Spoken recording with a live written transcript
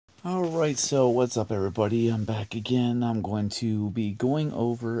Alright, so what's up everybody? I'm back again. I'm going to be going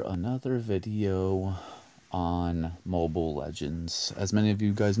over another video on Mobile Legends. As many of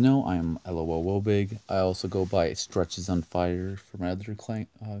you guys know, I'm LOL Wobig. I also go by Stretches on Fire for my other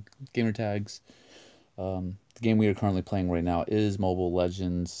gamer tags. The game we are currently playing right now is Mobile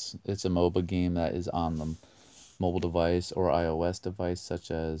Legends. It's a MOBA game that is on the mobile device or iOS device such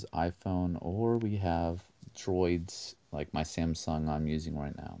as iPhone, or we have Droids like my Samsung I'm using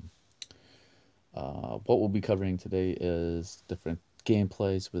right now. What we'll be covering today is different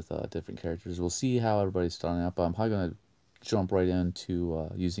gameplays with different characters. We'll see how everybody's starting up. I'm probably going to jump right into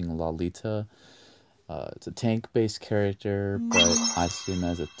using Lolita. It's a tank-based character, but I see him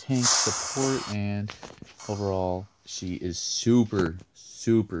as a tank support, and overall, she is super,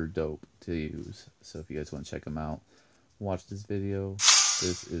 super dope to use. So if you guys want to check him out, watch this video.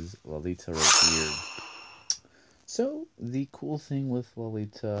 This is Lolita right here. So, the cool thing with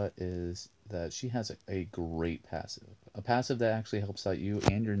Lolita is that she has a great passive. A passive that actually helps out you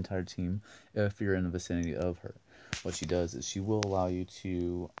and your entire team if you're in the vicinity of her. What she does is she will allow you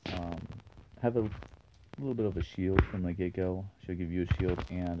to have a little bit of a shield from the get-go. She'll give you a shield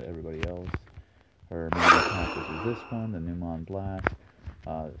and everybody else. Her main attack, which is this one, the Pneumon Blast,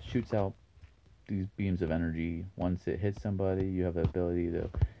 shoots out these beams of energy. Once it hits somebody, you have the ability to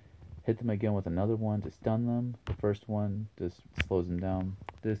hit them again with another one to stun them. The first one just slows them down.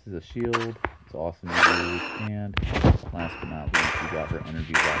 This is a shield. It's awesome to use. And last but not least, you got her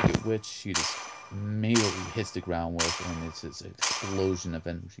energy rocket, which she just immediately hits the ground with, and it's this explosion of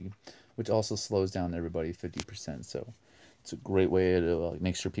energy, which also slows down everybody 50%. So it's a great way to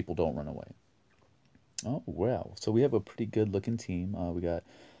make sure people don't run away. Oh, wow. So we have a pretty good looking team. We got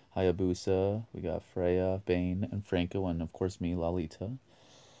Hayabusa, we got Freya, Bane, and Franco, and of course me, Lolita.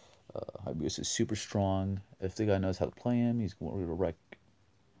 Hayabusa is super strong. If the guy knows how to play him, he's going to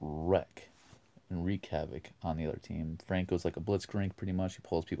wreck and wreak havoc on the other team. Franco's like a blitzcrank pretty much. He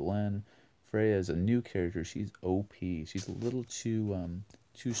pulls people in. Freya is a new character. She's OP. She's a little too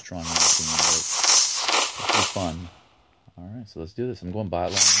strong in my opinion, but it's pretty fun. Alright, so let's do this. I'm going bot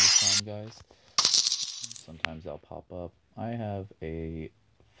line this time, guys. Sometimes I'll pop up. I have a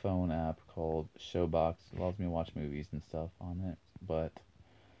phone app called Showbox. It allows me to watch movies and stuff on it, but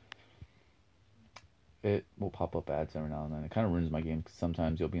it will pop up ads every now and then. It kind of ruins my game because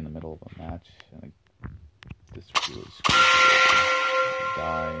sometimes you'll be in the middle of a match and this really screws you. You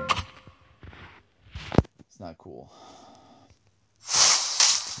die. And it's not cool.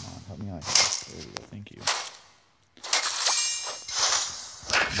 Come on, help me out here. There we go. Thank you.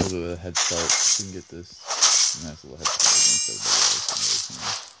 A little bit of a head start. So we can get this nice little head start against everybody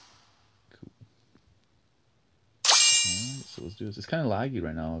else. Cool. Alright, so let's do this. It's kind of laggy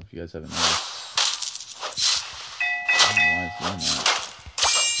right now if you guys haven't noticed. I don't know why it's doing that.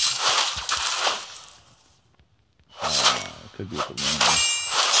 It could be with the wind.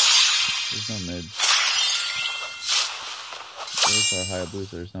 There's no mid. There's our Hayabusa.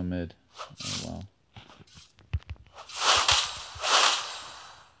 There's no mid. Oh wow.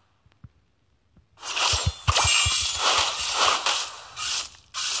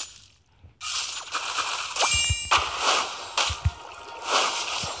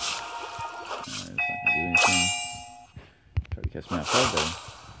 Alright, it's not gonna do anything. Try to catch me off guard there.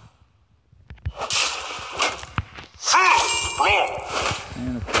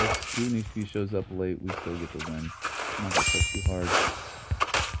 And of course, even if he shows up late, we still get the win. I'm not gonna push too hard.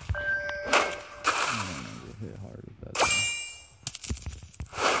 I don't know, we'll hit hard with that though.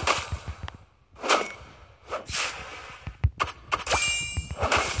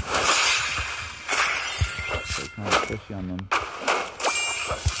 So kind of pushy on them.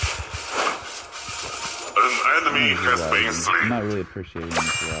 An enemy has been slain. I'm not really appreciating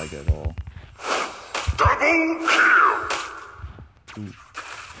this lag at all. Double kill. Ooh.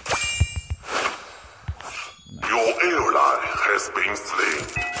 Your ally has been slain.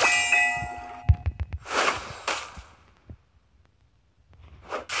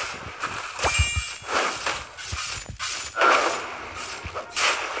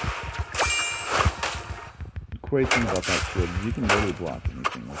 The great thing about that shield is you can really block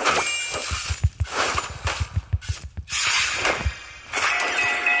anything with it.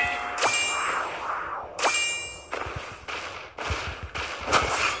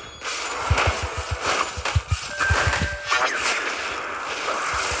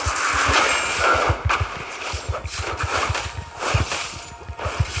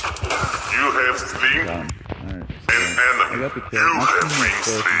 I got the kill. My teammate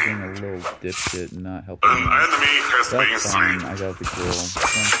is being a little dipshit and not helping me. An enemy has been That's slain. fine. I got the kill.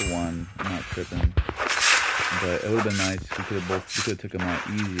 1-1. I'm not tripping. I'm But it would have been nice. We could have took him out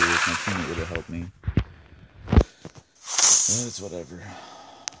easier if my teammate would have helped me. But it's whatever.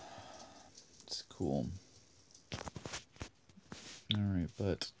 It's cool. Alright,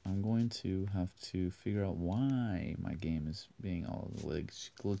 but I'm going to have to figure out why my game is being all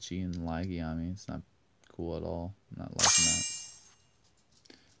glitchy and laggy on me. It's not cool at all. I'm not liking that.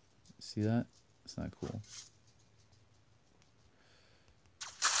 See that? It's not cool.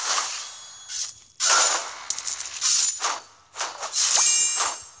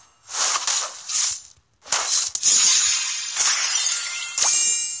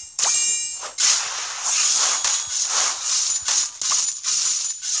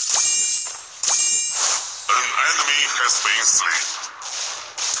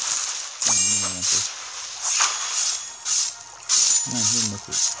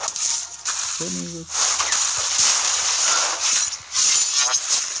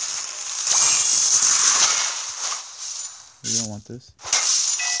 You don't want this?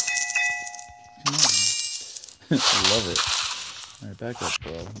 Come on. Love it. Alright, back up,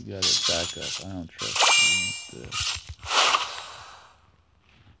 bro. You gotta back up. I don't trust you. This.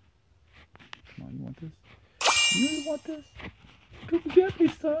 Come on, you want this? You really want this? Come get me,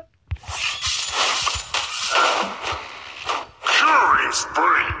 son. Killing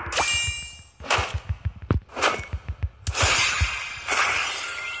spree!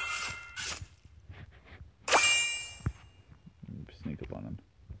 Sneak up on him.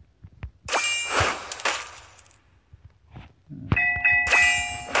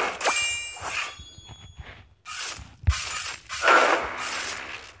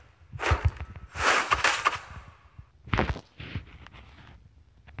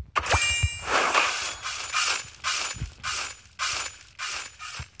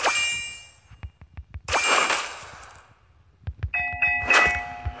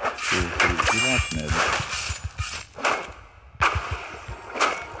 He lost mid.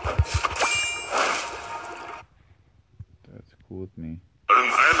 That's cool with me. An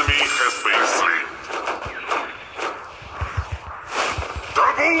enemy has been slain.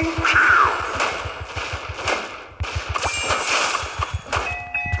 Double kill!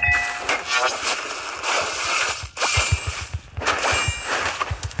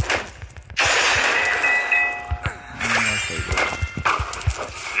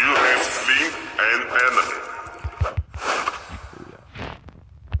 You have slain an enemy.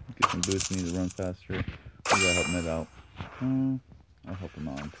 Get some boost, need to run faster. We gotta help Mid out. I'll help him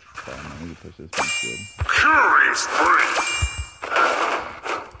out. Sorry, man, we can push this one good. Killing spree!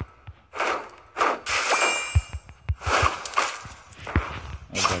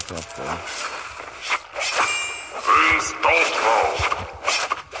 I'll back off though. Unstoppable!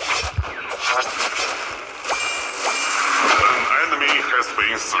 An enemy has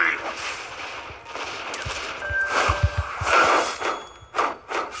been slain.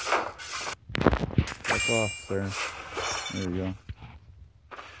 Back off, sir. There we go.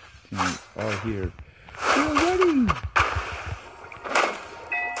 Teammates are here. We're ready!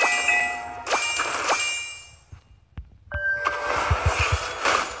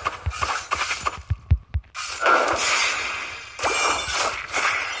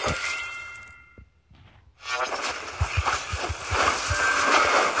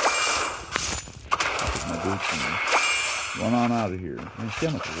 Run on out of here. Man, see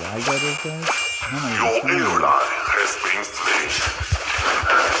how much lag that is, guys? Your ally has been slain.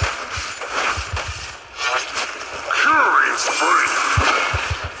 Killing spree!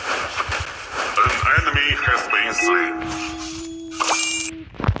 An enemy has been slain.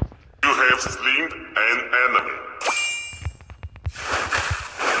 You have slain an enemy.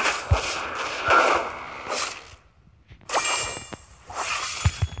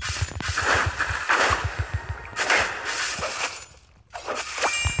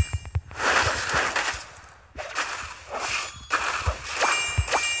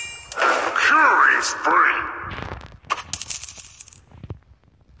 Spree!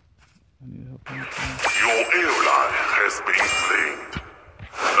 I need help. Your ally has been slain.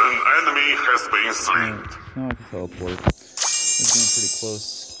 An enemy has been slain. Now I can teleport. It's getting pretty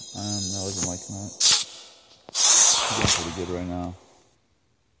close. I wasn't liking that. I'm getting pretty good right now.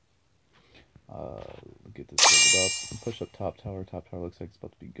 Get this leveled up. Push up top tower. Top tower looks like it's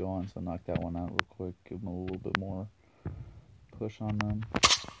about to be gone, so knock that one out real quick. Give them a little bit more push on them.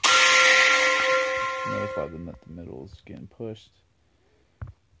 Notify them that the middle is getting pushed,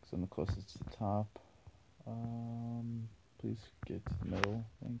 because I'm the closest to the top. Please get to the middle.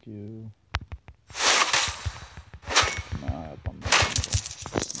 Thank you. Nah, up on the middle.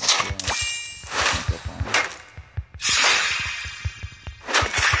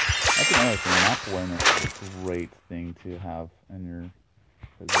 I think I like the map awareness great thing to have in your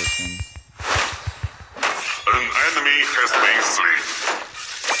possession. An enemy has been slain.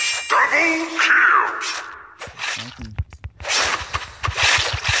 Double kill!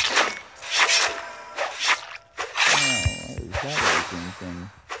 Is that working thing?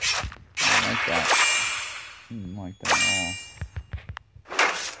 I don't like that. I don't like that at all.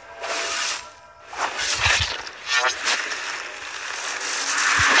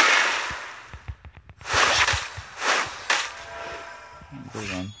 Good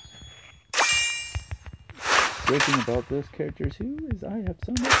one. Great thing about this character too is I have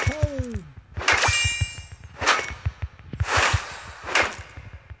so much power.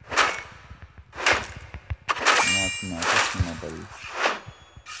 I'm watching my buddies.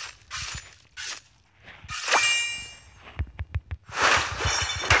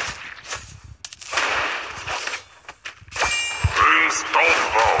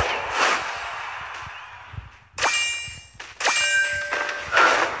 Unstoppable!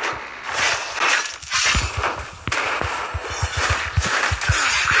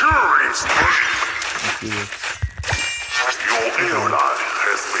 Killing spree! Your ally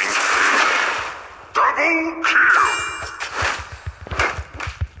has been slain. Double kill!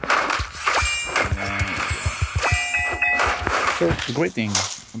 So the great thing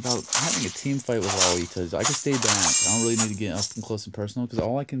about having a team fight with Lolita is I can stay back. I don't really need to get up and close and personal because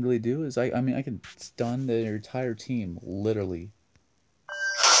all I can really do is I can stun their entire team, literally.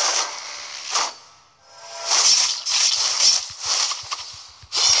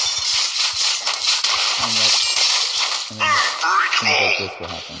 And then things like this will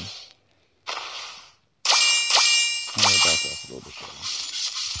happen. I'm gonna back off a little bit there.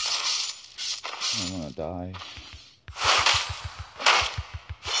 I'm gonna die.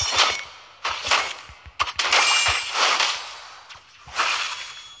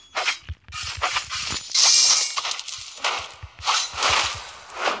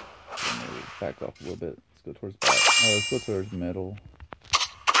 Back off a little bit. Let's go towards back. Oh, let's go towards middle.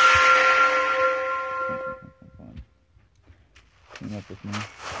 Team up with me.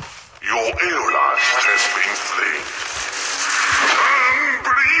 Your ally has been slain.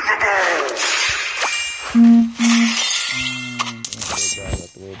 Unbelievable! I'm gonna go drive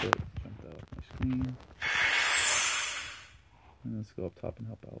up a little bit. Jump that off my screen. And let's go up top and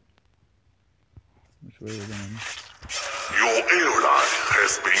help out. Which way are we going? Your ally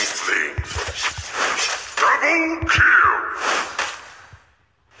has been slain. Double kill!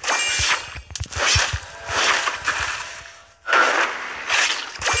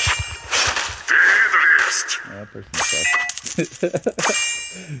 Deadliest! Oh, that person sucks.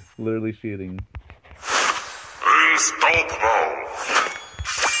 Literally shooting. Unstoppable!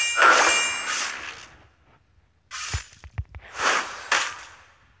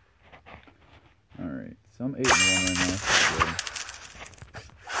 Alright, so I'm 8-1 right now. Good.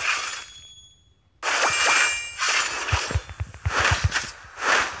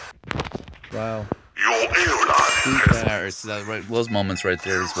 Wow. Your ally Right, those moments right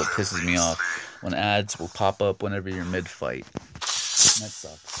there is what pisses me off. When ads will pop up whenever you're mid-fight. That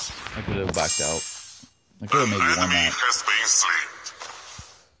sucks. I could have backed out. I could have maybe won enemy that. has been slain.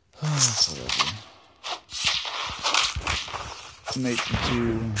 Whatever. Mate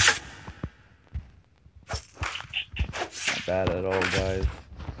 2. Not bad at all, guys.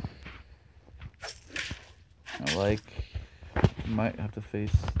 Might have to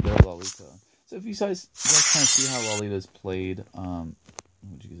face their Lolita. So if you guys kind of see how Lolita's played,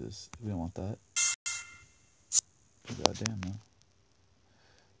 would you use this? We don't want that. God damn, no.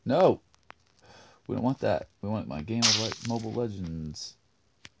 No! We don't want that. We want my game of Mobile Legends.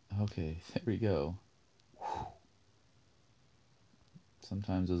 Okay, there we go. Whew.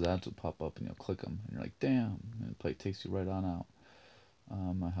 Sometimes those ads will pop up and you'll click them and you're like, damn, and the play takes you right on out.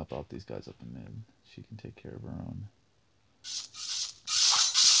 I help out these guys up in mid. She can take care of her own.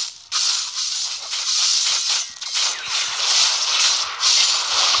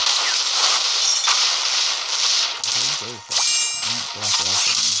 An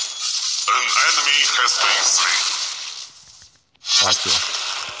enemy has been slain. Gotcha.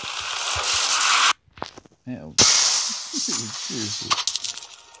 Man, seriously.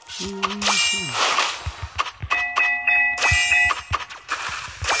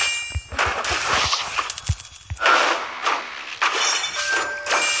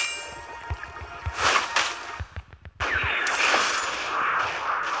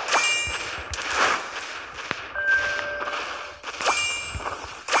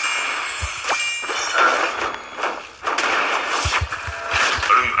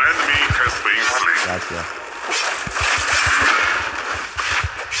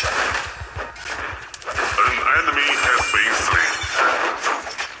 An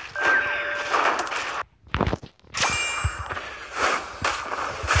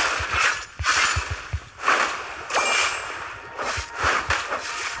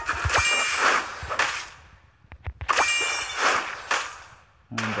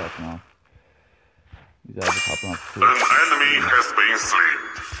I'm backing off. These guys are popping off too. An enemy has been slain.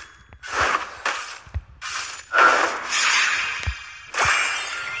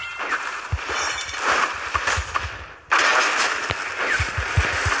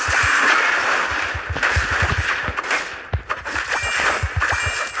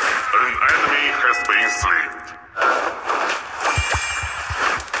 An enemy has been slain.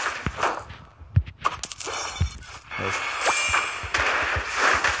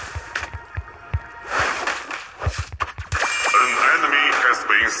 An enemy has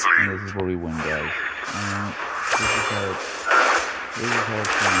been And slain. this is where we win, guys. This is how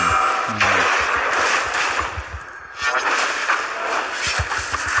it's done.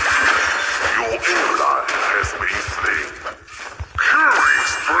 Your ally has been slain. Killing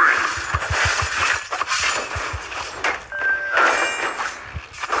spree.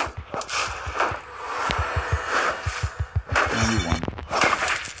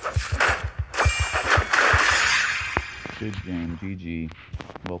 Good game, GG.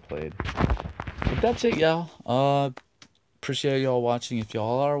 Well played. But that's it, y'all. Appreciate y'all watching. If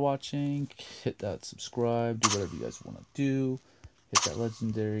y'all are watching, hit that subscribe. Do whatever you guys want to do. Hit that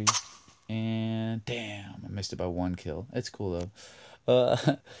legendary. And damn, I missed it by 1 kill. It's cool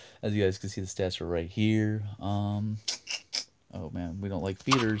though. As you guys can see, the stats are right here. Oh man, we don't like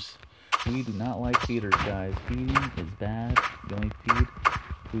feeders. We do not like feeders, guys. Feeding is bad. The only feed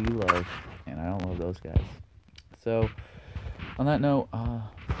we love, and I don't love those guys. So, on that note,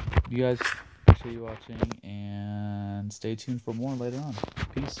 you guys, appreciate you watching, and stay tuned for more later on.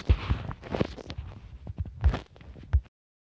 Peace.